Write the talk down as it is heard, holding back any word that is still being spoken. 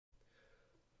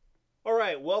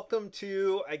right, welcome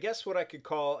to, I guess, what I could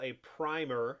call a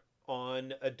primer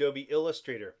on Adobe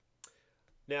Illustrator.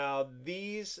 Now,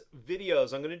 these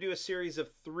videos, I'm going to do a series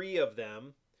of 3 of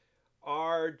them,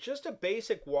 are just a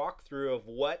basic walkthrough of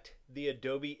what the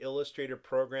Adobe Illustrator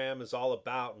program is all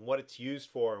about and what it's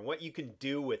used for and what you can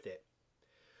do with it.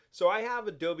 So I have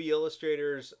Adobe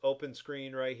Illustrator's open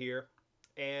screen right here.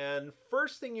 And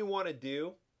first thing you want to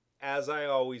do, as I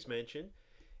always mention,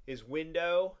 is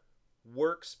Window,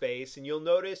 Workspace, and you'll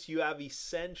notice you have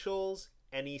Essentials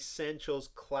and Essentials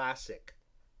Classic.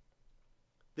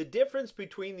 The difference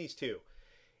between these two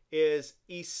is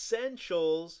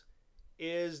Essentials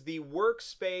is the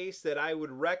workspace that I would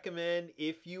recommend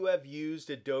if you have used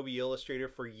Adobe Illustrator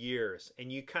for years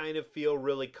and you kind of feel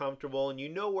really comfortable and you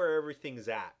know where everything's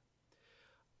at.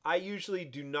 I usually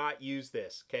do not use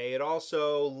this, okay? It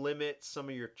also limits some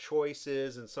of your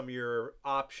choices and some of your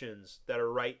options that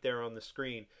are right there on the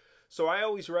screen. So I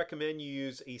always recommend you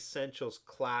use Essentials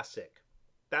Classic.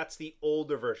 That's the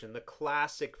older version, the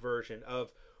classic version of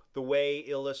the way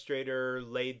Illustrator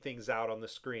laid things out on the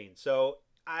screen. So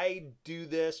I do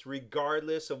this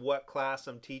regardless of what class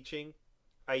I'm teaching.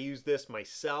 I use this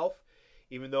myself,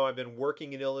 even though I've been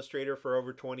working in Illustrator for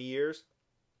over 20 years.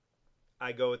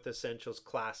 I go with Essentials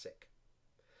Classic.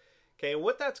 Okay, and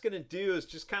what that's going to do is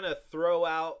just kind of throw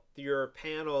out your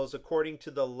panels according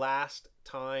to the last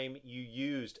time you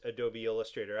used Adobe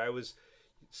Illustrator. I was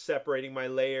separating my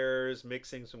layers,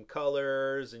 mixing some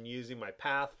colors, and using my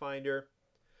Pathfinder.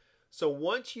 So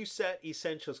once you set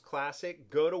Essentials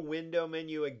Classic, go to Window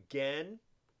menu again,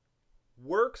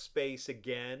 Workspace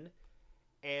again,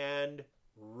 and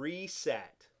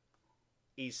reset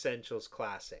Essentials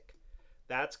Classic.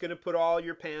 That's going to put all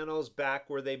your panels back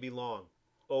where they belong,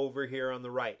 over here on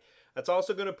the right. That's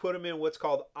also going to put them in what's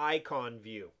called icon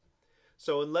view.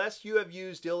 So unless you have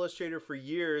used Illustrator for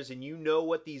years and you know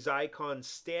what these icons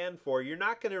stand for, you're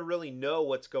not going to really know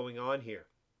what's going on here.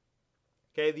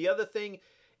 Okay, the other thing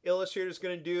Illustrator is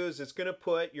going to do is it's going to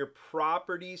put your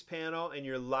Properties panel and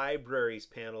your Libraries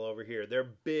panel over here. They're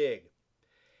big.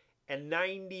 And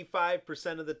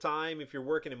 95% of the time, if you're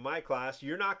working in my class,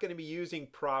 you're not going to be using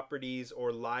Properties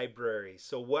or Libraries.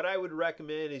 So what I would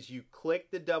recommend is you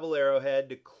click the double arrowhead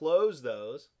to close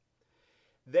those.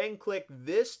 Then click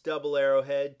this double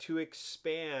arrowhead to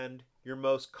expand your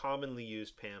most commonly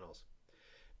used panels.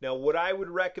 Now what I would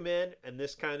recommend, and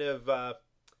this kind of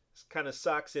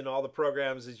sucks in all the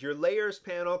programs, is your Layers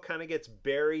panel kind of gets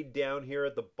buried down here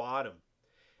at the bottom.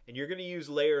 And you're going to use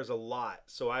layers a lot,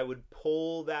 so I would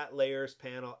pull that Layers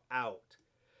panel out.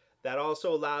 That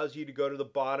also allows you to go to the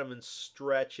bottom and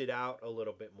stretch it out a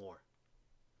little bit more.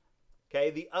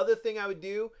 Okay, the other thing I would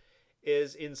do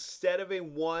is instead of a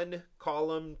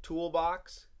 1-column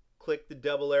toolbox, click the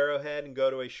double arrowhead and go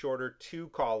to a shorter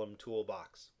 2-column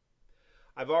toolbox.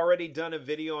 I've already done a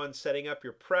video on setting up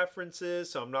your preferences,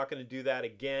 so I'm not going to do that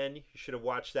again. You should have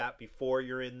watched that before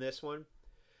you're in this one.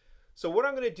 So what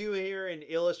I'm going to do here in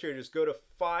Illustrator is go to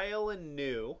File and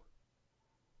New,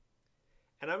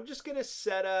 and I'm just going to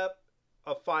set up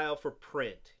a file for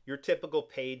print, your typical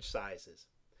page sizes.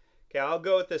 Okay, I'll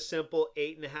go with a simple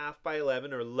 8.5 by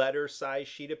 11 or letter size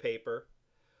sheet of paper.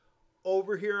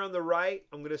 Over here on the right,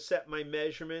 I'm going to set my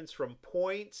measurements from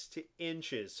points to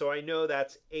inches. So I know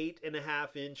that's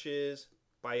 8.5 inches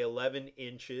by 11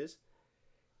 inches,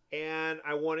 and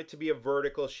I want it to be a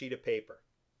vertical sheet of paper.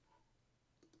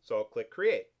 So I'll click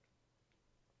Create.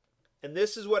 And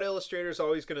this is what Illustrator is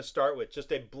always going to start with,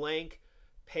 just a blank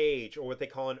page, or what they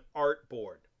call an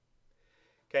artboard.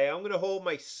 Okay, I'm going to hold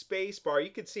my space bar.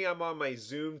 You can see I'm on my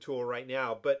zoom tool right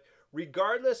now, but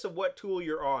regardless of what tool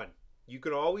you're on, you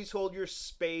can always hold your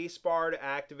space bar to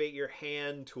activate your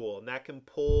hand tool, and that can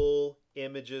pull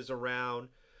images around.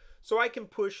 So I can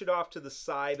push it off to the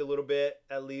side a little bit.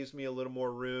 That leaves me a little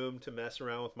more room to mess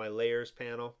around with my Layers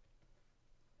panel.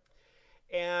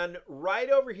 And right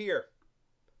over here,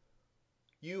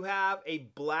 you have a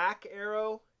black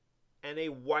arrow and a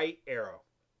white arrow.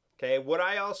 Okay, what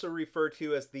I also refer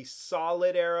to as the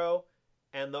solid arrow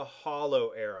and the hollow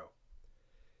arrow.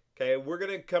 Okay, we're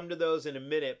going to come to those in a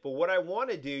minute, but what I want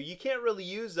to do, you can't really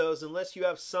use those unless you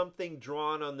have something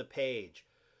drawn on the page.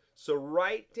 So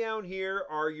right down here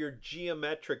are your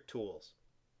geometric tools.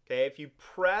 Okay, if you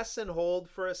press and hold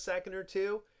for a second or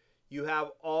two, you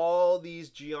have all these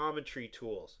geometry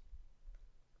tools.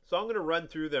 So I'm going to run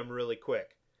through them really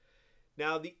quick.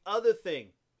 Now the other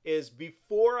thing is,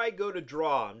 before I go to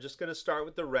draw, I'm just going to start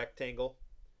with the rectangle.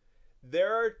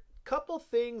 There are a couple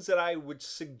things that I would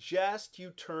suggest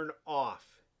you turn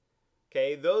off.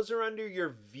 Okay, those are under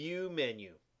your View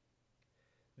menu.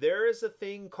 There is a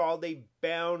thing called a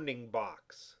bounding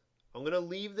box. I'm going to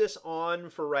leave this on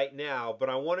for right now, but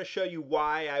I want to show you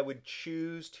why I would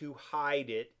choose to hide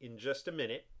it in just a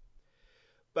minute.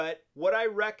 But what I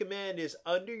recommend is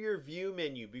under your view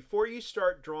menu, before you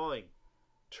start drawing,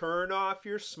 turn off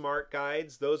your smart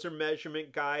guides. Those are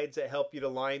measurement guides that help you to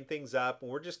line things up. And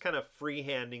we're just kind of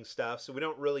freehanding stuff, so we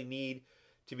don't really need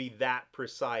to be that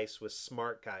precise with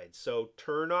smart guides. So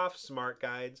turn off smart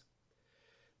guides.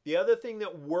 The other thing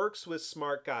that works with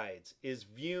smart guides is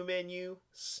view menu,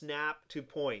 snap to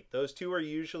point. Those two are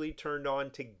usually turned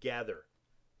on together.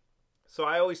 So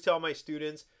I always tell my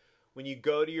students, when you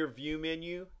go to your view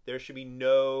menu, there should be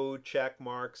no check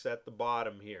marks at the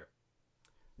bottom here.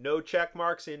 No check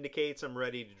marks indicates I'm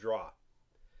ready to draw.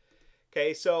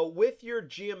 Okay, so with your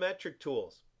geometric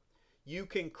tools, you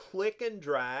can click and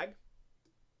drag.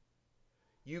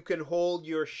 You can hold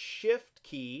your shift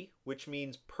key, which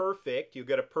means perfect. You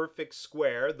get a perfect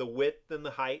square. The width and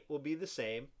the height will be the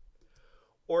same.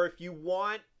 Or if you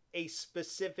want a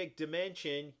specific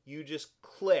dimension, you just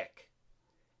click.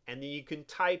 And then you can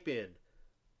type in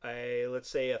let's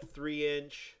say a 3"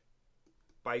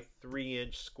 by 3"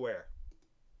 square.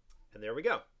 And there we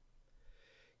go.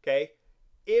 Okay.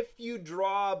 If you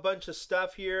draw a bunch of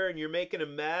stuff here and you're making a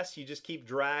mess, you just keep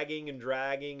dragging and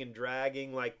dragging and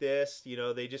dragging like this. You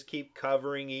know, they just keep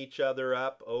covering each other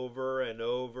up over and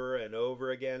over and over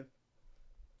again.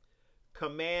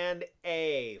 Command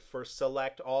A for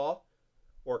select all,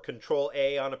 or Control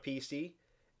A on a PC,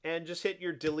 and just hit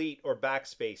your delete or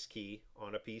backspace key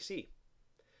on a PC.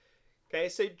 Okay,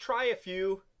 so try a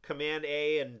few, Command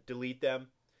A and delete them.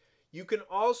 You can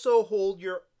also hold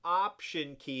your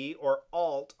Option key or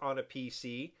Alt on a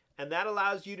PC, and that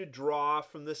allows you to draw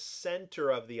from the center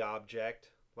of the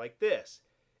object like this.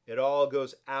 It all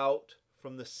goes out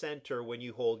from the center when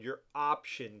you hold your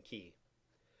Option key.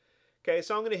 Okay,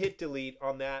 so I'm going to hit delete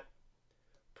on that.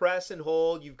 Press and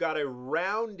hold. You've got a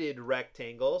rounded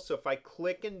rectangle, so if I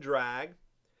click and drag,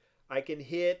 I can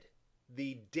hit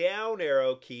the down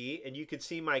arrow key, and you can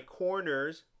see my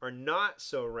corners are not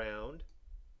so round.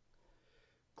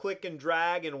 Click and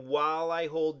drag, and while I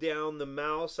hold down the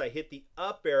mouse, I hit the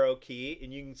up arrow key,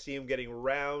 and you can see them getting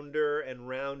rounder and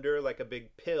rounder like a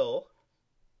big pill.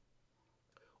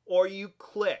 Or you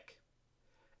click,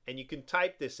 and you can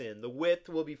type this in. The width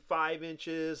will be 5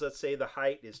 inches. Let's say the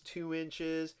height is 2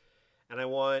 inches, and I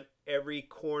want every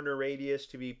corner radius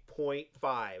to be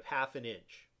 0.5, half an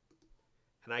inch.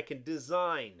 And I can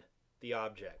design the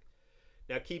object.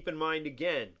 Now keep in mind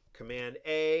again, Command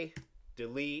A,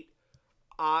 delete.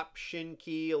 Option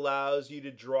key allows you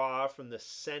to draw from the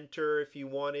center if you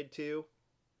wanted to.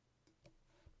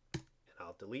 And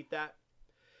I'll delete that.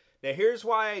 Now here's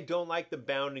why I don't like the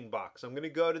bounding box. I'm going to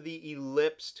go to the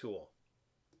ellipse tool.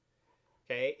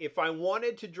 Okay, if I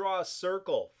wanted to draw a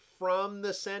circle from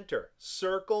the center,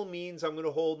 circle means I'm going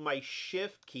to hold my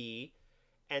shift key,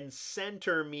 and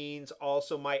center means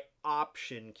also my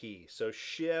option key. So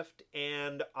shift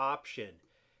and option.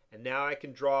 And now I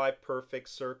can draw a perfect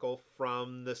circle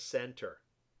from the center.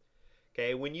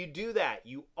 Okay, when you do that,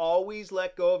 you always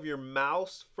let go of your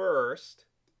mouse first,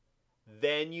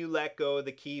 then you let go of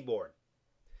the keyboard.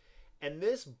 And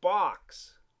this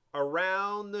box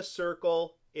around the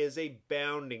circle is a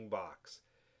bounding box.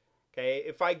 Okay,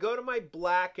 if I go to my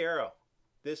black arrow,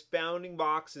 this bounding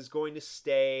box is going to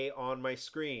stay on my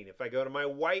screen. If I go to my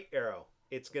white arrow,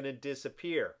 it's going to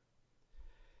disappear.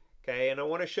 Okay, and I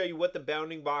want to show you what the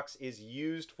bounding box is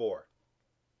used for.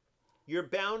 Your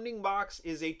bounding box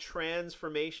is a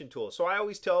transformation tool. So I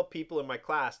always tell people in my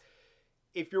class,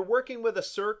 if you're working with a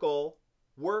circle,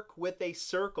 work with a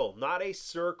circle, not a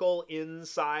circle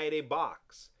inside a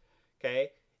box. Okay,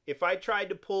 if I tried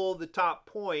to pull the top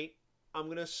point, I'm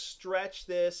going to stretch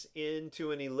this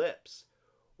into an ellipse.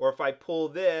 Or if I pull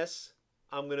this,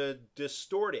 I'm going to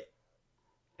distort it.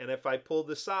 And if I pull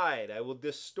the side, I will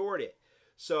distort it.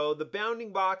 So the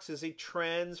bounding box is a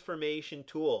transformation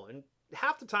tool. And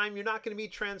half the time, you're not going to be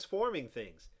transforming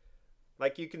things.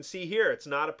 Like you can see here, it's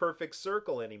not a perfect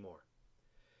circle anymore.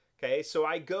 Okay, so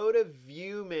I go to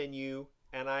View menu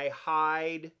and I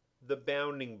hide the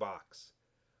bounding box.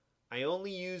 I only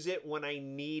use it when I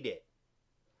need it.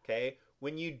 Okay,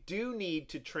 when you do need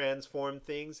to transform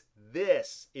things,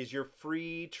 this is your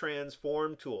free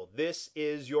transform tool. This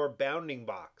is your bounding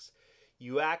box.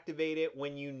 You activate it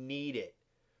when you need it.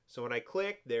 So when I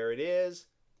click, there it is.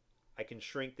 I can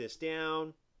shrink this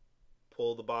down,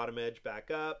 pull the bottom edge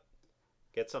back up,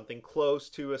 get something close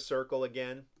to a circle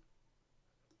again,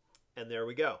 and there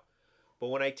we go. But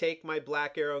when I take my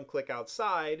black arrow and click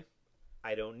outside,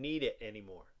 I don't need it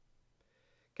anymore.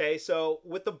 Okay, so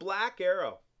with the black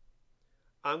arrow,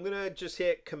 I'm going to just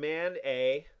hit Command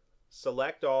A,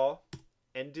 select all,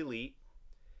 and delete.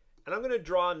 And I'm going to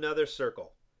draw another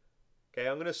circle. Okay,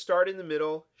 I'm going to start in the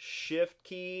middle, Shift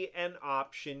key and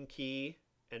Option key,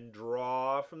 and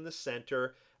draw from the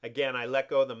center. Again, I let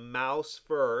go of the mouse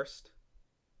first,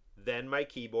 then my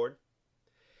keyboard.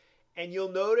 And you'll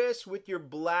notice with your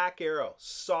black arrow,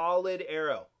 solid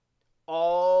arrow,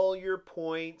 all your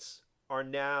points are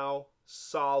now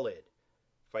solid.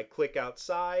 If I click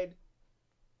outside,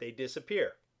 they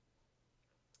disappear.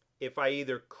 If I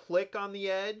either click on the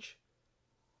edge,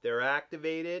 they're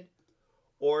activated,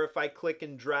 or if I click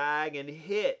and drag and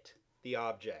hit the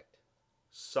object,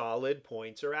 solid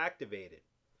points are activated.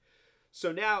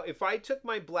 So now if I took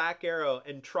my black arrow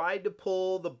and tried to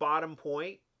pull the bottom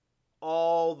point,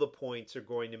 all the points are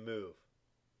going to move.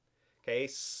 Okay,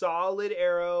 solid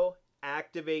arrow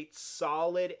activates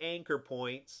solid anchor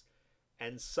points,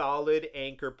 and solid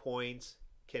anchor points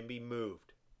can be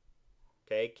moved.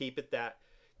 Okay, keep that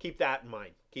in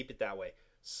mind. Keep it that way.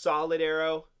 Solid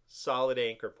arrow, solid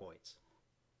anchor points.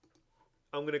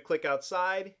 I'm going to click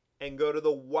outside and go to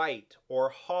the white or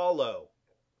hollow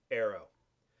arrow.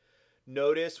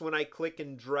 Notice when I click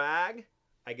and drag,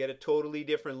 I get a totally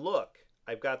different look.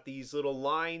 I've got these little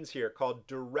lines here called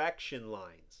direction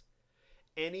lines.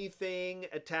 Anything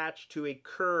attached to a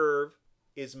curve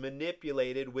is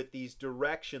manipulated with these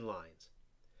direction lines.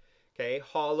 Okay,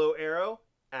 hollow arrow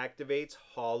activates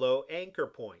hollow anchor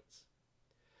points.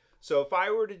 So if I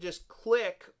were to just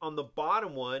click on the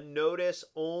bottom one, notice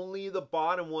only the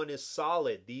bottom one is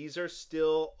solid. These are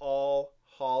still all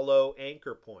hollow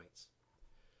anchor points.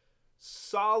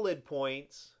 Solid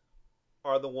points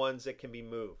are the ones that can be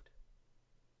moved.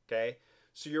 Okay,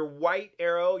 so your white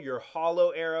arrow, your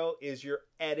hollow arrow, is your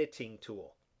editing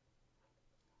tool.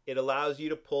 It allows you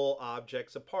to pull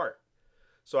objects apart.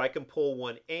 So I can pull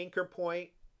one anchor point.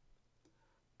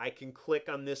 I can click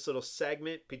on this little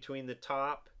segment between the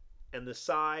top and the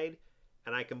side,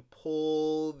 and I can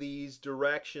pull these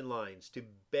direction lines to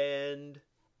bend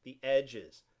the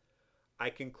edges. I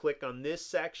can click on this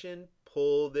section,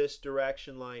 pull this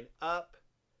direction line up,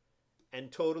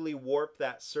 and totally warp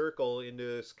that circle into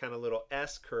this kind of little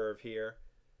S curve here.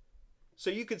 So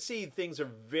you can see things are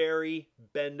very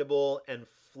bendable and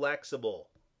flexible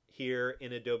here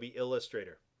in Adobe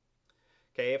Illustrator.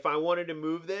 Okay, if I wanted to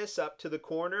move this up to the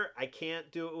corner, I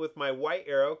can't do it with my white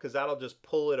arrow because that'll just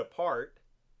pull it apart.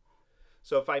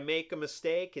 So if I make a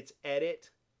mistake, it's Edit,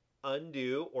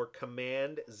 Undo, or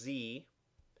Command Z.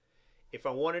 If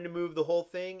I wanted to move the whole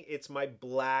thing, it's my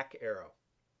black arrow.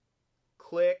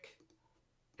 Click,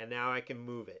 and now I can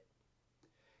move it.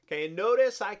 Okay, and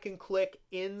notice I can click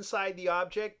inside the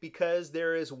object because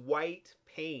there is white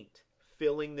paint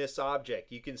filling this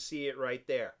object. You can see it right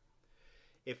there.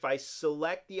 If I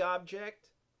select the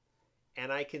object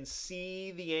and I can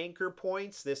see the anchor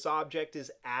points, this object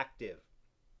is active.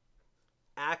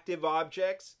 Active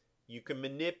objects you can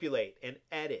manipulate and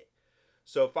edit.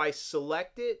 So if I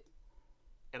select it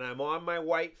and I'm on my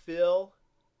white fill,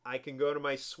 I can go to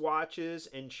my swatches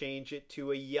and change it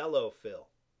to a yellow fill.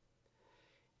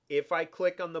 If I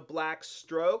click on the black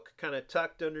stroke, kind of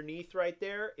tucked underneath right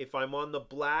there, if I'm on the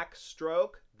black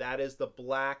stroke, that is the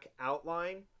black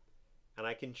outline, and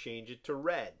I can change it to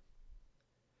red.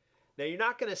 Now you're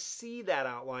not going to see that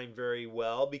outline very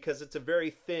well because it's a very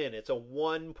thin, it's a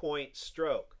 1-point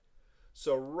stroke.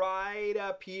 So right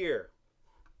up here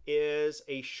is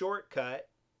a shortcut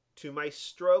to my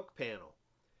stroke panel.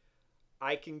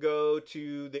 I can go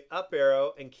to the up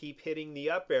arrow and keep hitting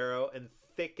the up arrow and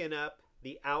thicken up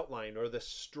the outline or the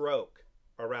stroke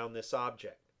around this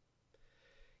object.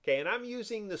 Okay, and I'm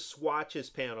using the swatches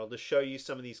panel to show you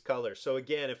some of these colors. So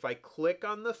again, if I click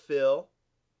on the fill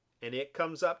and it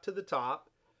comes up to the top,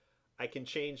 I can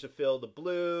change the fill to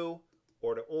blue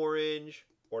or to orange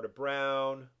or to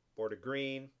brown or to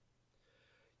green.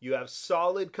 You have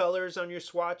solid colors on your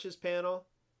swatches panel.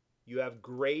 You have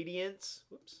gradients,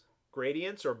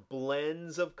 gradients or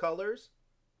blends of colors,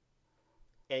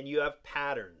 and you have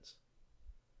patterns.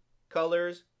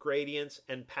 Colors, gradients,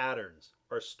 and patterns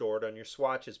are stored on your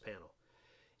swatches panel.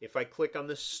 If I click on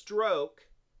the stroke,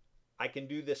 I can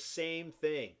do the same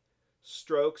thing.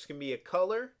 Strokes can be a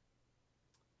color,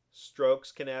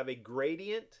 strokes can have a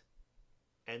gradient,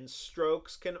 and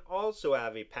strokes can also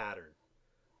have a pattern.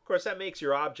 Of course, that makes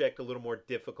your object a little more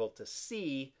difficult to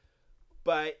see,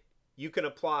 but you can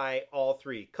apply all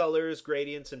three: colors,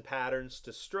 gradients, and patterns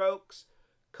to strokes,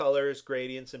 colors,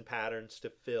 gradients, and patterns to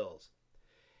fills.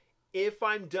 If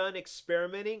I'm done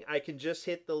experimenting, I can just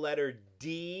hit the letter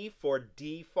D for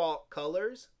default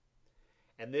colors,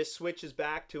 and this switches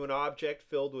back to an object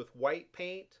filled with white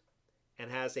paint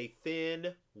and has a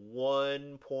thin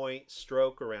 1-point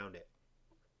stroke around it.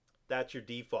 that's your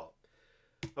default.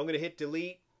 I'm going to hit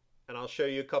delete, and I'll show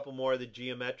you a couple more of the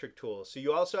geometric tools. So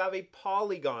you also have a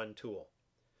polygon tool.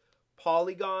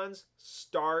 Polygons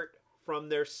start from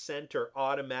their center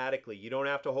automatically. You don't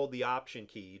have to hold the option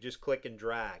key. You just click and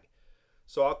drag.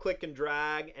 So I'll click and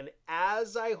drag, and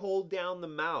as I hold down the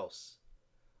mouse,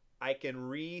 I can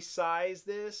resize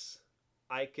this,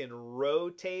 I can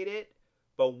rotate it,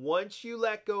 but once you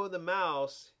let go of the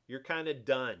mouse, you're kind of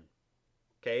done.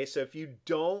 Okay, so if you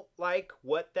don't like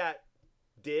what that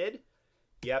did,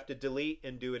 you have to delete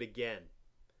and do it again.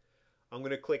 I'm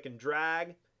going to click and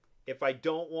drag. If I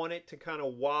don't want it to kind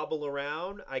of wobble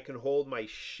around, I can hold my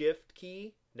shift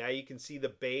key. Now you can see the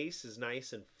base is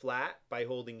nice and flat by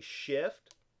holding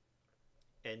shift.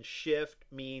 And shift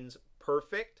means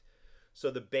perfect. So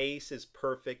the base is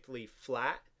perfectly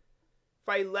flat. If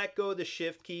I let go of the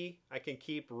shift key, I can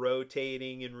keep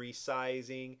rotating and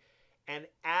resizing. And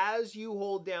as you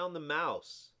hold down the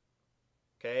mouse,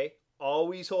 okay,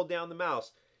 always hold down the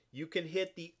mouse, you can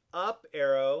hit the up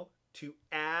arrow to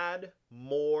add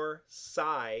more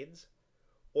sides,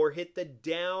 or hit the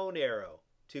down arrow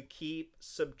to keep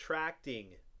subtracting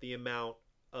the amount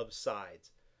of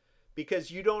sides.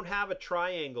 Because you don't have a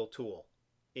triangle tool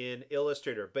in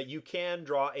Illustrator, but you can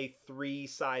draw a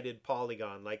three-sided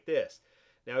polygon like this.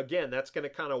 Now again, that's going to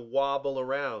kind of wobble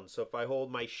around. So if I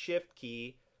hold my shift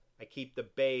key, I keep the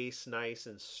base nice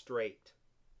and straight.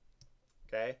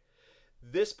 Okay?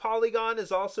 This polygon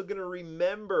is also going to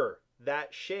remember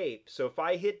that shape. So if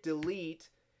I hit delete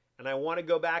and I want to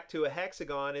go back to a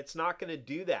hexagon, it's not going to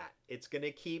do that. It's going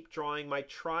to keep drawing my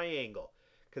triangle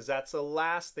because that's the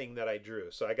last thing that I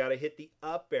drew. So I got to hit the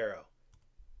up arrow.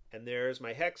 And there's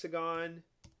my hexagon.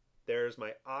 There's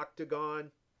my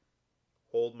octagon.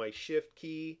 Hold my shift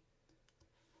key.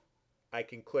 I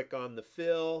can click on the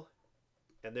fill.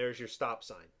 And there's your stop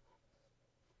sign.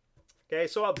 Okay,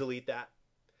 so I'll delete that.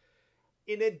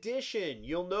 In addition,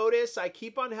 you'll notice I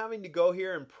keep on having to go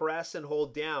here and press and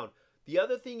hold down. The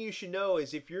other thing you should know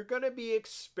is if you're going to be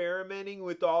experimenting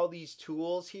with all these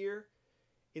tools here,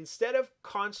 instead of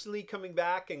constantly coming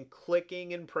back and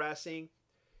clicking and pressing,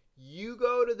 you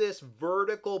go to this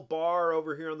vertical bar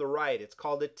over here on the right. It's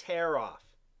called a tear off.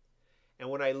 And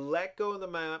when I let go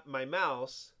of my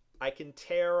mouse, I can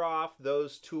tear off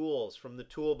those tools from the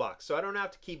toolbox. So I don't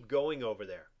have to keep going over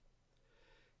there.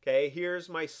 Okay, here's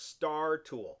my star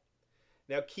tool.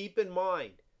 Now keep in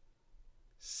mind,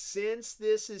 since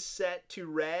this is set to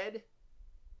red,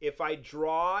 if I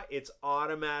draw, it's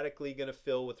automatically going to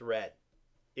fill with red.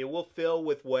 It will fill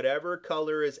with whatever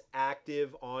color is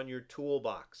active on your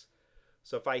toolbox.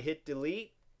 So if I hit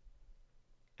delete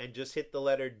and just hit the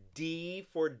letter D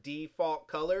for default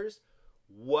colors,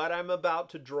 what I'm about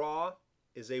to draw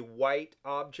is a white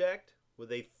object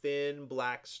with a thin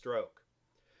black stroke.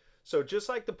 So just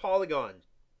like the polygon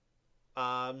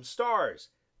stars,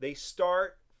 they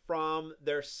start from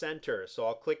their center. So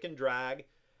I'll click and drag,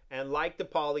 and like the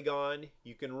polygon,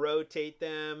 you can rotate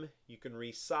them, you can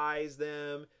resize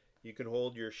them, you can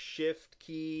hold your shift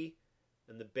key,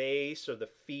 and the base or the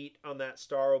feet on that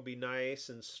star will be nice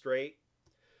and straight.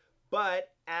 But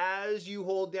as you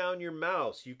hold down your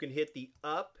mouse, you can hit the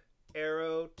up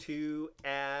arrow to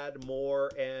add more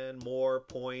and more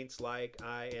points like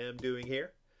I am doing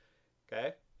here.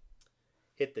 Okay,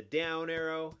 hit the down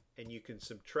arrow and you can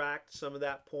subtract some of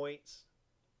that points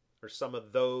or some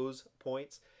of those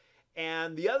points.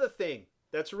 And the other thing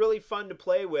that's really fun to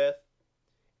play with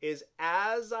is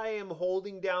as I am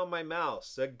holding down my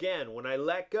mouse, again, when I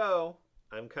let go,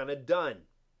 I'm kind of done.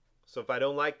 So if I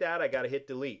don't like that, I got to hit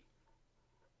delete.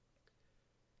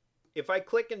 If I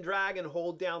click and drag and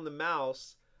hold down the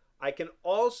mouse, I can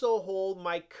also hold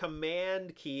my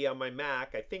command key on my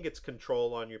Mac. I think it's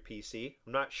control on your PC.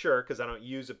 I'm not sure because I don't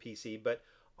use a PC, but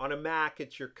on a Mac,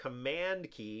 it's your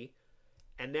command key.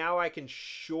 And now I can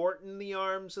shorten the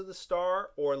arms of the star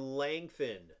or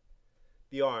lengthen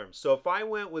the arms. So if I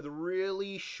went with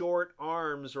really short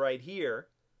arms right here,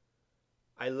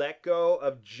 I let go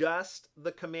of just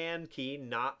the command key,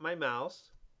 not my mouse.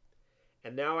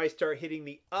 And now I start hitting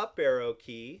the up arrow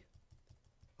key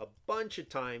a bunch of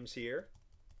times here,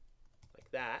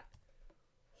 like that.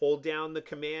 Hold down the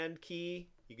command key.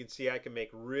 You can see I can make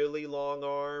really long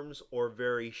arms or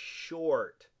very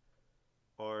short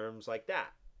arms like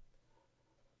that.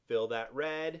 Fill that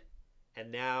red,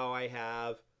 and now I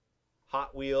have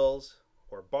Hot Wheels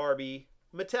or Barbie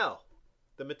Mattel,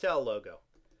 the Mattel logo.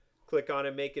 Click on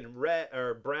it, make it red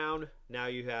or brown. Now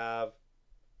you have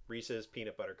Reese's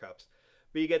peanut butter cups.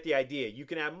 But you get the idea. You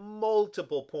can have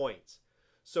multiple points.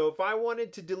 So if I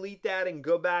wanted to delete that and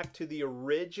go back to the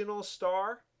original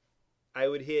star, I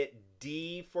would hit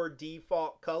D for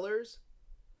default colors,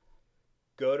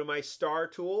 go to my star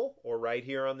tool, or right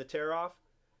here on the tear off,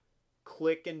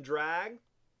 click and drag,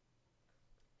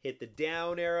 hit the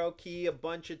down arrow key a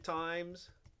bunch of times,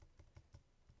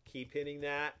 keep hitting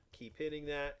that,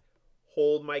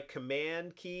 hold my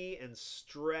command key and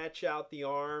stretch out the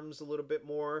arms a little bit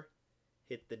more,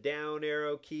 hit the down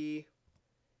arrow key,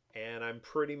 and I'm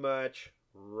pretty much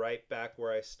right back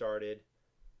where I started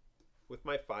with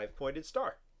my 5-pointed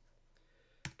star.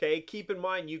 Okay, keep in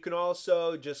mind you can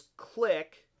also just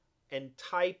click and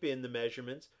type in the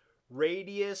measurements.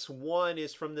 Radius 1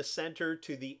 is from the center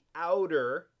to the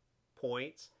outer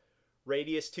points.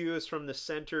 Radius 2 is from the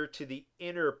center to the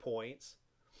inner points.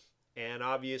 And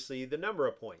obviously the number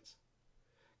of points.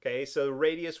 Okay, so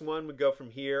radius 1 would go from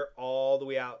here all the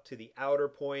way out to the outer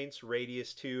points.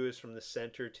 Radius 2 is from the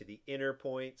center to the inner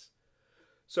points.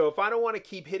 So if I don't want to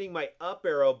keep hitting my up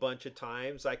arrow a bunch of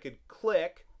times, I could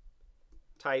click,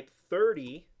 type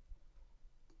 30,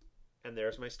 and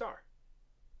there's my star.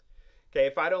 Okay,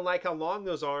 if I don't like how long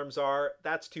those arms are,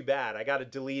 that's too bad. I got to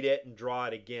delete it and draw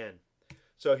it again.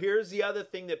 So here's the other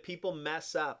thing that people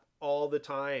mess up all the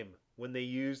time when they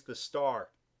use the star.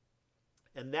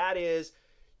 And that is,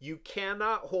 you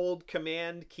cannot hold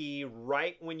command key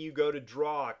right when you go to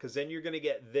draw, because then you're going to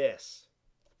get this.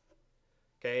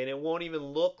 Okay, and it won't even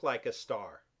look like a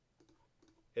star.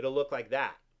 It'll look like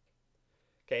that.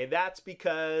 Okay, that's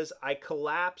because I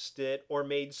collapsed it or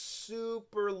made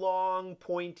super long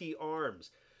pointy arms.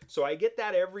 So I get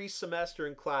that every semester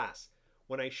in class.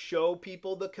 When I show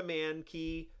people the command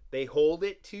key, they hold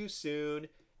it too soon,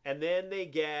 and then they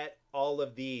get all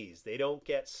of these. They don't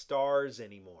get stars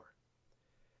anymore.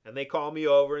 And they call me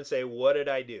over and say, what did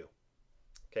I do?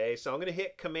 Okay, so I'm going to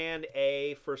hit Command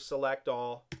A for select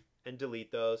all and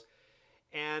delete those.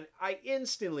 And I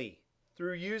instantly,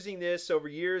 through using this over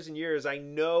years and years, I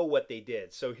know what they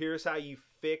did. So here's how you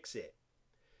fix it.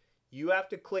 You have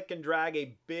to click and drag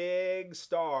a big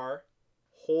star,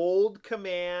 hold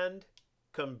Command,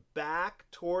 come back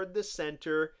toward the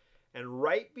center, and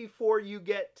right before you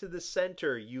get to the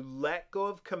center, you let go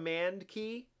of Command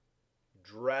key,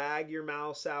 drag your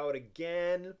mouse out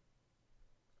again,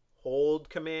 hold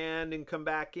Command and come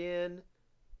back in,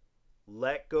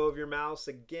 let go of your mouse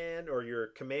again, or your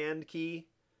Command key.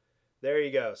 There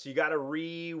you go. So you got to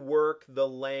rework the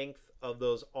length of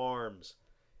those arms.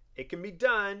 It can be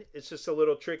done. It's just a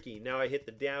little tricky. Now I hit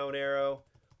the down arrow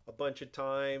a bunch of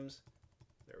times.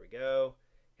 There we go.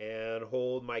 And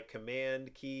hold my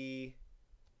Command key.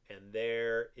 And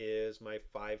there is my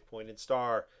 5-pointed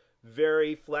star.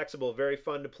 Very flexible, very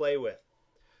fun to play with.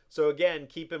 So again,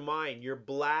 keep in mind your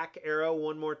black arrow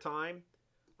one more time.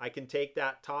 I can take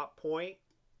that top point.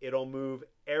 It'll move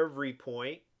every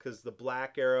point because the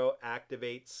black arrow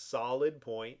activates solid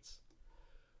points.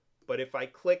 But if I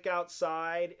click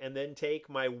outside and then take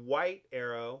my white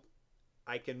arrow,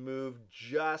 I can move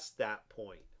just that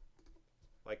point,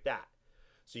 like that.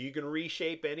 So you can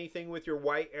reshape anything with your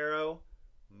white arrow,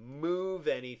 move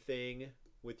anything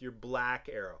with your black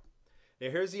arrow. Now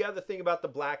here's the other thing about the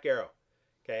black arrow.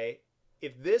 Okay,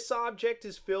 if this object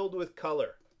is filled with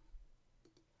color,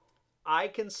 I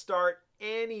can start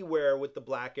anywhere with the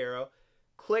black arrow,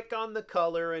 click on the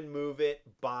color and move it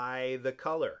by the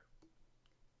color.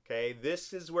 Okay,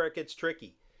 this is where it gets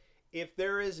tricky. If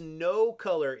there is no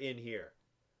color in here,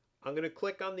 I'm going to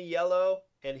click on the yellow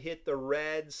and hit the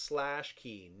red slash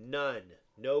key. None,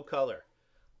 no color.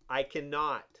 I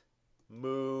cannot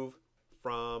move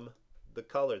from the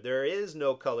color. There is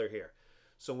no color here.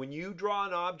 So when you draw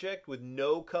an object with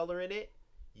no color in it,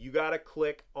 you got to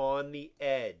click on the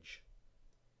edge.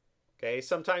 Okay,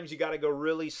 sometimes you got to go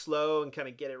really slow and kind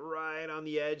of get it right on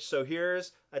the edge. So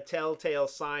here's a telltale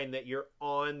sign that you're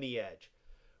on the edge.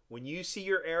 When you see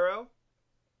your arrow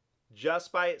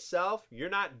just by itself, you're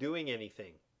not doing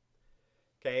anything.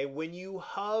 Okay, when you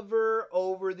hover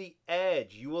over the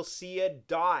edge, you will see a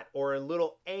dot or a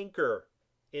little anchor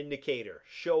indicator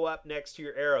show up next to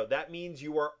your arrow. That means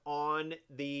you are on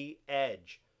the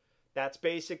edge. That's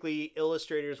basically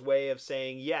Illustrator's way of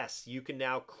saying, yes, you can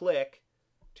now click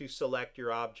to select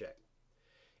your object.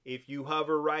 If you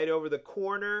hover right over the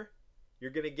corner,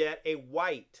 you're going to get a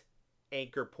white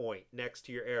anchor point next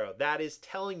to your arrow. That is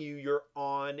telling you you're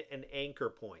on an anchor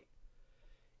point.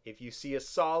 If you see a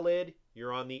solid,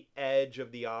 you're on the edge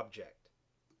of the object.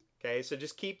 Okay, so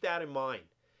just keep that in mind.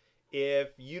 If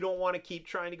you don't want to keep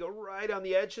trying to go right on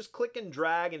the edge, just click and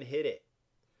drag and hit it.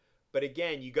 But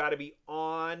again, you got to be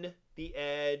on the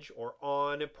edge or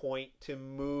on a point to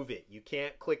move it. You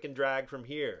can't click and drag from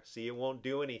here. See, it won't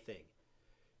do anything.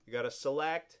 You got to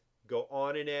select, go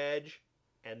on an edge,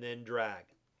 and then drag.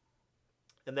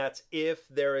 and that's if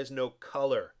there is no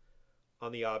color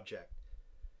on the object.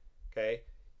 Okay,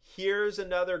 here's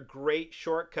another great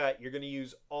shortcut you're going to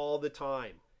use all the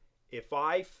time. If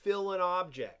I fill an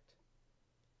object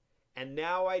and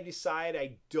now I decide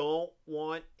I don't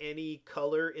want any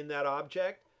color in that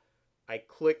object, I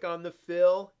click on the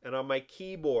fill, and on my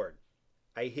keyboard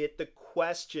I hit the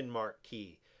question mark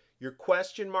key. Your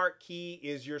question mark key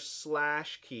is your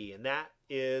slash key, and that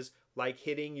is like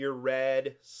hitting your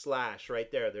red slash right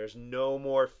there. There's no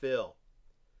more fill.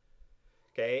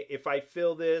 Okay, if I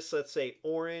fill this, let's say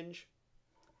orange,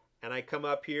 and I come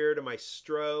up here to my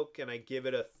stroke and I give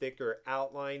it a thicker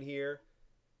outline here,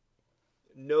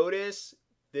 notice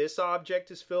this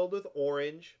object is filled with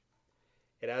orange.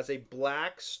 It has a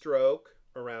black stroke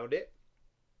around it,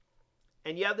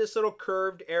 and you have this little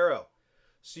curved arrow.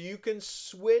 So you can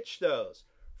switch those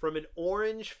from an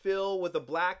orange fill with a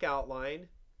black outline,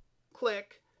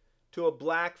 click, to a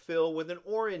black fill with an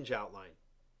orange outline.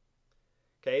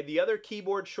 Okay, the other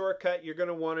keyboard shortcut you're going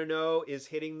to want to know is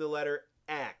hitting the letter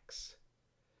X.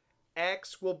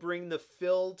 X will bring the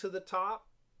fill to the top,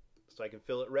 so I can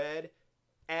fill it red.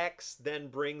 X then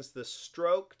brings the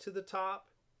stroke to the top,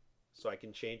 so I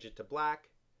can change it to black.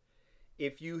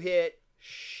 If you hit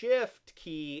Shift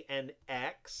key and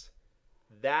X,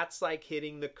 that's like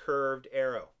hitting the curved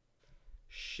arrow.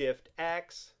 Shift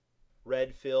X,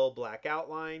 red fill, black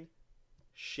outline.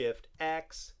 Shift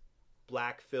X,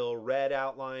 black fill, red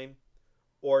outline.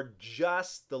 Or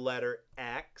just the letter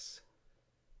X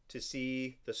to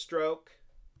see the stroke.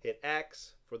 Hit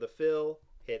X for the fill,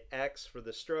 hit X for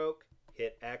the stroke,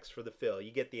 hit X for the fill.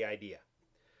 You get the idea.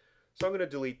 So I'm going to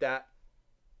delete that.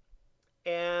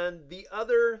 And the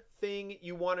other thing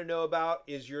you want to know about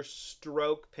is your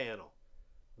stroke panel.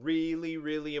 Really,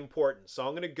 really important. So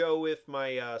I'm going to go with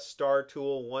my star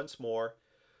tool once more.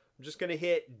 I'm just going to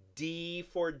hit D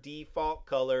for default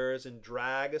colors and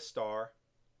drag a star.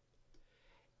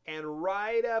 And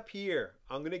right up here,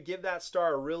 I'm going to give that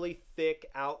star a really thick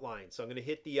outline. So I'm going to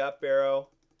hit the up arrow.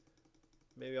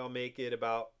 Maybe I'll make it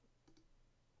about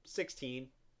 16.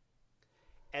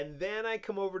 And then I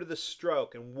come over to the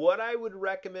stroke. And what I would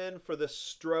recommend for the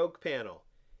stroke panel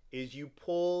is you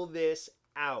pull this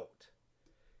out.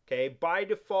 Okay, by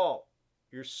default,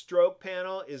 your stroke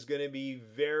panel is going to be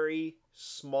very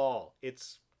small.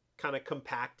 It's kind of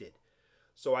compacted.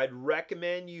 So I'd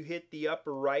recommend you hit the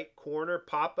upper right corner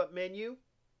pop-up menu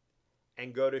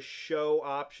and go to Show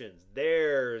Options.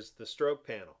 There's the stroke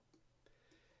panel.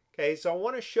 Okay, so I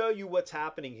want to show you what's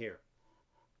happening here.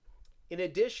 In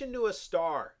addition to a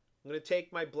star, I'm going to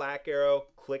take my black arrow,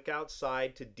 click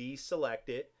outside to deselect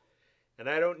it. And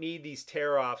I don't need these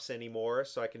tear-offs anymore,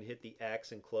 so I can hit the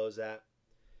X and close that.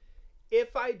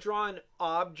 If I draw an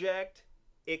object,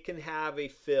 it can have a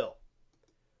fill.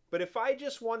 But if I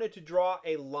just wanted to draw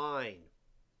a line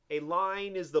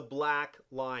is the black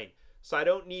line. So I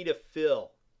don't need a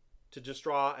fill to just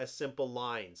draw a simple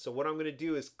line. So what I'm going to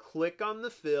do is click on the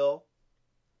fill,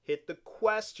 hit the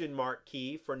question mark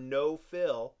key for no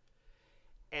fill,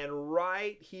 and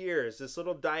right here is this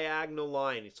little diagonal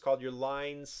line. It's called your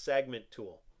line segment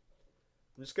tool.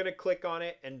 I'm just going to click on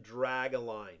it and drag a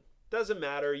line. Doesn't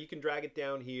matter. You can drag it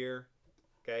down here,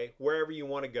 okay, wherever you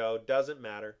want to go. Doesn't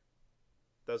matter.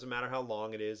 Doesn't matter how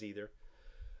long it is either.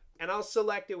 And I'll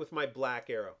select it with my black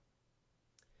arrow.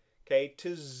 Okay,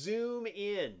 to zoom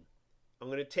in, I'm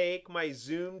going to take my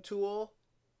zoom tool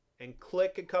and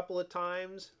click a couple of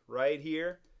times right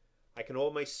here. I can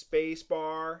hold my space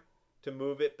bar to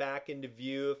move it back into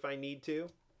view if I need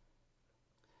to.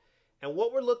 And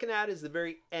what we're looking at is the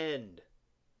very end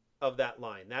of that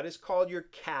line. That is called your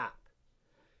cap.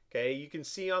 Okay, you can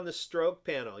see on the stroke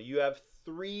panel you have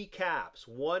 3 caps.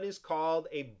 One is called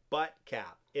a butt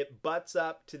cap. It butts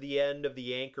up to the end of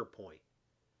the anchor point.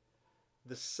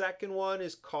 The second one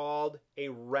is called a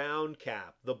round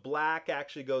cap. The black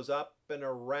actually goes up and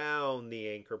around the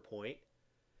anchor point.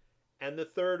 And the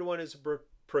third one is a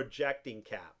projecting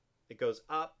cap. It goes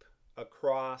up,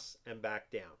 across, and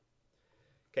back down.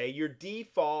 Okay, your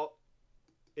default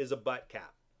is a butt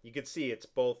cap. You can see it's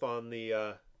both on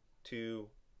the 2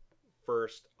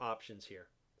 first options here.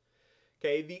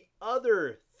 Okay, the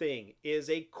other thing is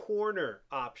a corner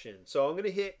option. So I'm going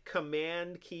to hit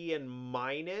Command key and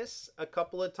minus a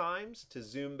couple of times to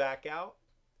zoom back out.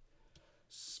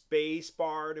 Space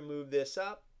bar to move this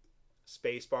up.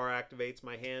 Space bar activates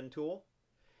my hand tool.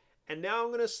 And now I'm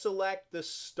going to select the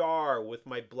star with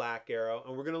my black arrow,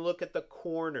 and we're going to look at the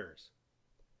corners.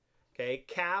 Okay,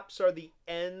 caps are the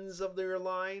ends of their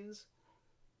lines.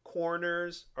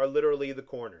 Corners are literally the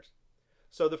corners.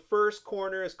 So the first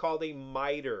corner is called a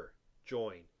miter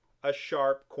join, a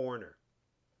sharp corner.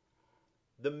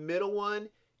 The middle one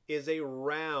is a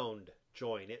round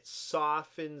joint. It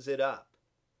softens it up.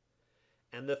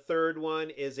 And the third one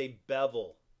is a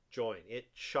bevel joint.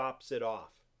 It chops it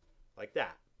off like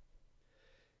that.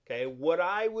 Okay, what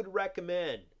I would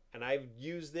recommend, and I've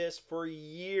used this for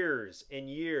years and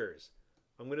years,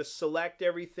 I'm going to select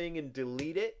everything and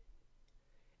delete it.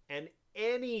 And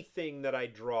anything that I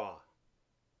draw,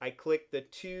 I click the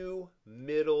two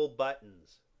middle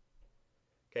buttons.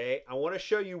 Okay, I want to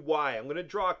show you why. I'm going to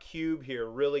draw a cube here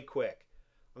really quick.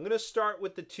 I'm going to start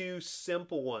with the two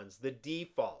simple ones, the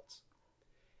defaults.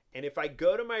 And if I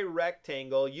go to my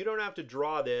rectangle, you don't have to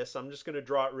draw this. I'm just going to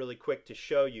draw it really quick to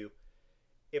show you.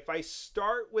 If I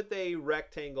start with a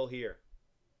rectangle here,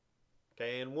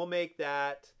 okay, and we'll make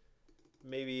that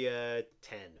maybe a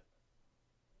 10.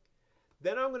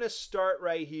 Then I'm going to start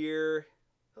right here.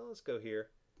 Oh, let's go here.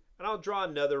 And I'll draw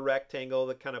another rectangle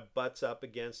that kind of butts up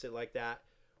against it like that.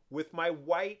 With my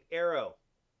white arrow,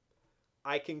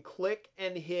 I can click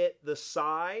and hit the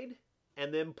side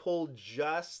and then pull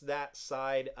just that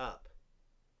side up.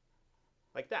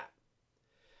 Like that.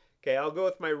 Okay, I'll go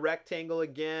with my rectangle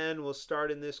again. We'll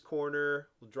start in this corner.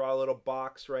 We'll draw a little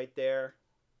box right there.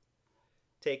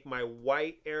 Take my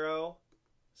white arrow,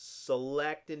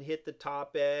 select and hit the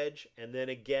top edge, and then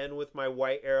again with my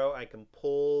white arrow, I can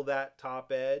pull that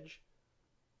top edge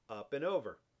up and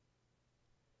over.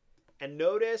 And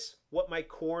notice what my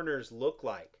corners look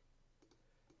like.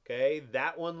 Okay,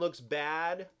 that one looks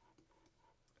bad.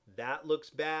 That looks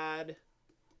bad.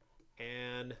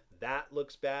 And that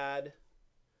looks bad.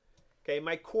 Okay,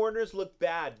 my corners look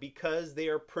bad because they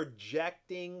are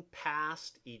projecting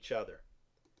past each other.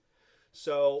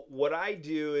 So what I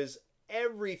do is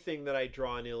everything that I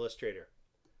draw in Illustrator,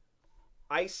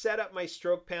 I set up my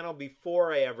stroke panel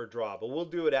before I ever draw, but we'll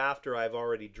do it after I've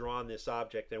already drawn this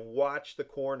object, and watch the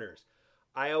corners.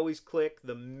 I always click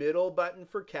the middle button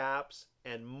for caps,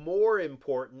 and more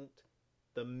important,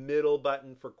 the middle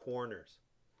button for corners.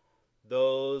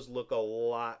 Those look a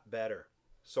lot better.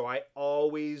 So I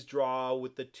always draw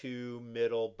with the two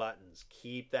middle buttons.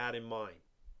 Keep that in mind.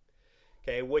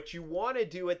 Okay, what you want to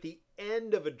do at the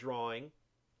end of a drawing,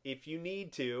 if you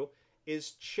need to,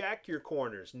 is check your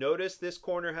corners. Notice this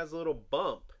corner has a little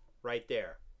bump right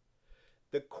there.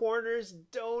 The corners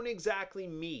don't exactly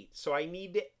meet, so I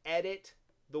need to edit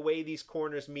the way these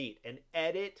corners meet. And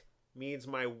edit means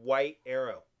my white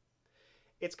arrow.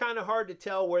 It's kind of hard to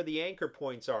tell where the anchor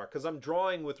points are because I'm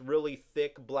drawing with really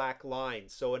thick black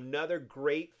lines. So another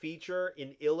great feature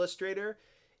in Illustrator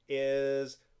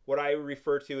is what I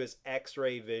refer to as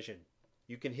X-ray vision.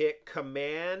 You can hit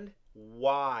Command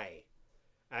Y.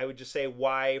 I would just say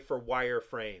Y for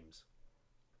wireframes.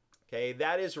 Okay,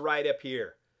 that is right up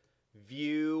here.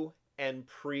 View and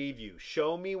preview.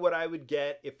 Show me what I would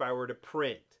get if I were to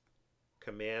print.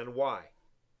 Command Y.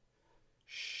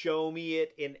 Show me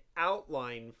it in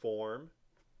outline form.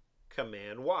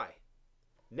 Command Y.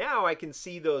 Now I can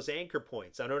see those anchor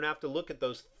points. I don't have to look at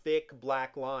those thick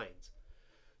black lines.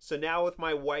 So now with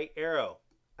my white arrow,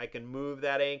 I can move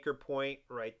that anchor point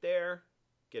right there.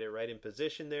 Get it right in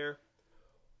position there.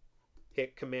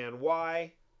 Hit Command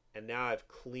Y, and now I've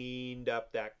cleaned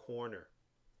up that corner.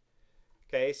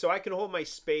 Okay, so I can hold my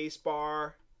space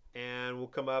bar and we'll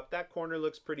come up. That corner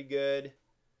looks pretty good.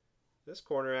 This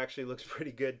corner actually looks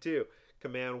pretty good too.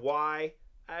 Command Y,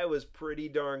 I was pretty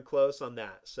darn close on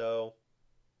that. So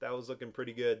that was looking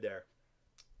pretty good there.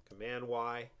 Command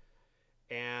Y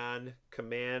and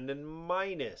Command and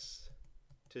minus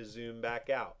to zoom back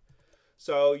out.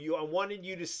 So I wanted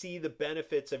you to see the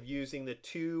benefits of using the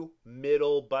two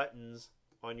middle buttons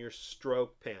on your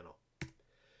stroke panel.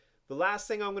 The last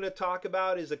thing I'm going to talk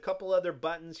about is a couple other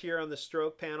buttons here on the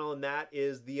stroke panel, and that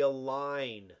is the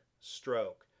align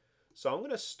stroke. So I'm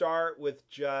going to start with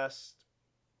just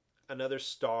another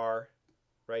star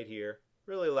right here.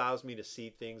 Really allows me to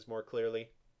see things more clearly.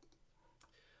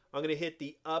 I'm going to hit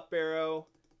the up arrow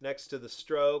next to the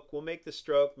stroke. We'll make the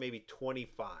stroke maybe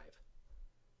 25.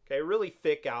 Okay, really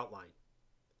thick outline.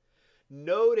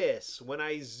 Notice when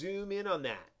I zoom in on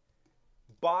that,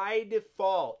 by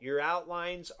default, your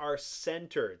outlines are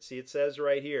centered. See, it says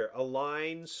right here,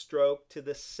 align stroke to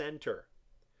the center.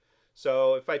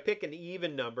 So if I pick an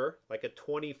even number, like a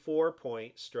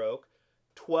 24-point stroke,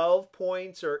 12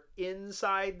 points are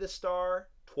inside the star,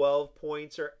 12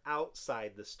 points are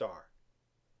outside the star.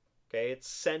 Okay, it's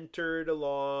centered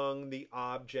along the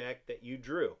object that you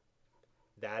drew.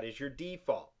 That is your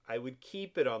default. I would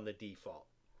keep it on the default.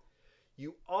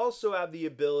 You also have the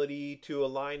ability to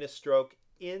align a stroke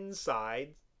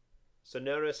inside. So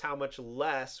notice how much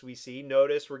less we see.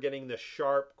 Notice we're getting the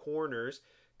sharp corners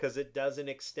because it doesn't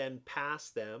extend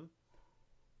past them.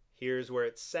 Here's where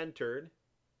it's centered.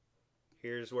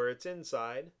 Here's where it's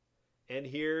inside. And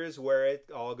here's where it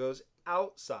all goes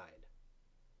outside.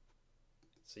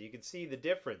 So you can see the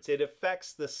difference. It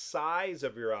affects the size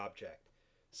of your object.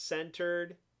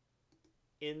 Centered,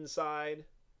 inside,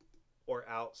 or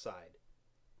outside.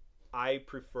 I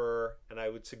prefer, and I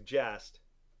would suggest,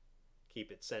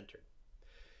 keep it centered.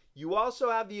 You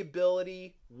also have the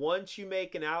ability, once you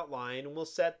make an outline, and we'll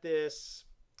set this,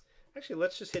 actually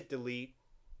let's just hit delete,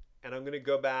 and I'm going to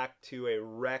go back to a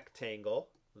rectangle.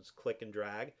 Let's click and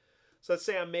drag. So let's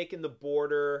say I'm making the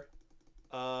border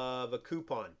of a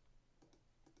coupon.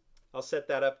 I'll set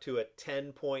that up to a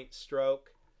 10-point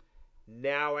stroke.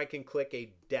 Now I can click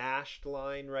a dashed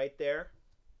line right there.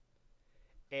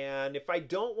 And if I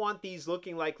don't want these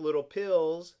looking like little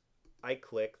pills, I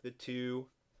click the two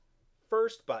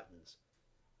first buttons,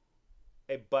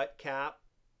 a butt cap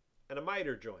and a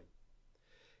miter join.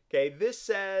 Okay, this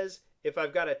says if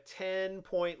I've got a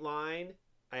 10-point line,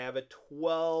 I have a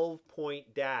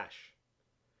 12-point dash.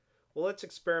 Well, let's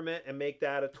experiment and make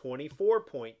that a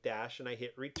 24-point dash, and I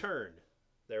hit return.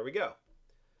 There we go.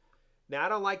 Now I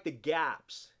don't like the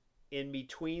gaps in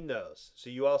between those, so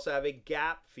you also have a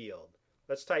gap field.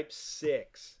 Let's type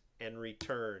 6 and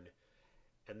return.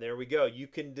 And there we go. You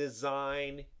can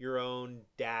design your own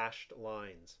dashed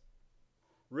lines.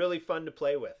 Really fun to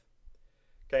play with.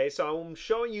 Okay, so I'm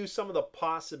showing you some of the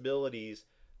possibilities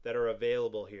that are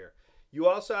available here. You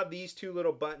also have these two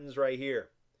little buttons right here.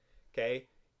 Okay,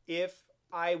 if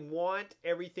I want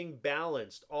everything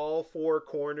balanced, all four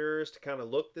corners to kind of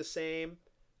look the same,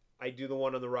 I do the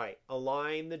one on the right.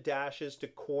 Align the dashes to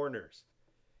corners.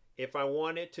 If I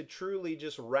want it to truly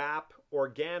just wrap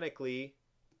organically,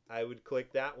 I would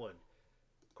click that one.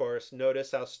 Of course,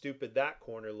 notice how stupid that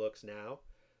corner looks now.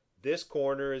 This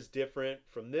corner is different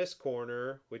from this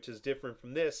corner, which is different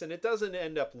from this, and it doesn't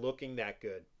end up looking that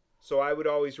good. So I would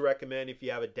always recommend, if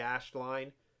you have a dashed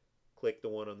line, click the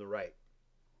one on the right.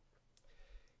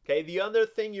 Okay, the other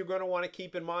thing you're going to want to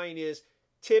keep in mind is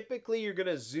typically you're going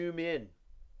to zoom in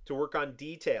to work on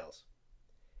details.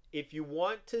 If you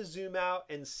want to zoom out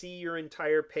and see your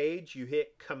entire page, you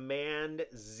hit Command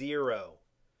 0.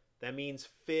 That means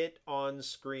fit on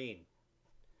screen.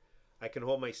 I can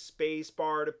hold my space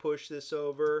bar to push this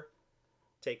over,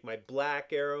 take my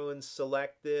black arrow and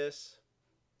select this,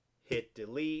 hit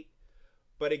delete.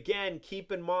 But again,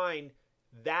 keep in mind,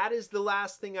 that is the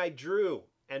last thing I drew,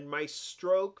 and my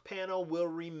stroke panel will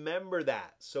remember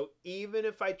that. So even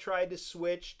if I try to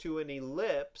switch to an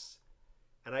ellipse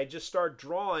and I just start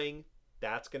drawing,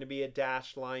 that's going to be a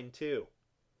dashed line too.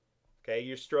 Okay,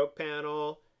 your stroke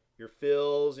panel, your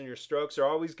fills and your strokes are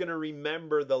always going to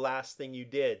remember the last thing you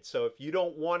did. So if you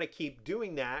don't want to keep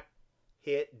doing that,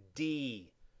 hit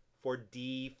D for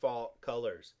default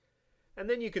colors. And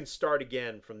then you can start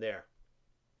again from there.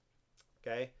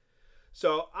 Okay,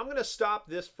 so I'm going to stop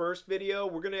this first video.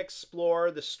 We're going to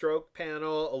explore the stroke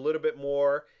panel a little bit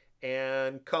more,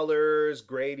 and colors,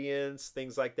 gradients,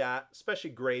 things like that,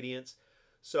 especially gradients.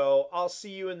 So I'll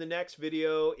see you in the next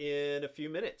video in a few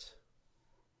minutes.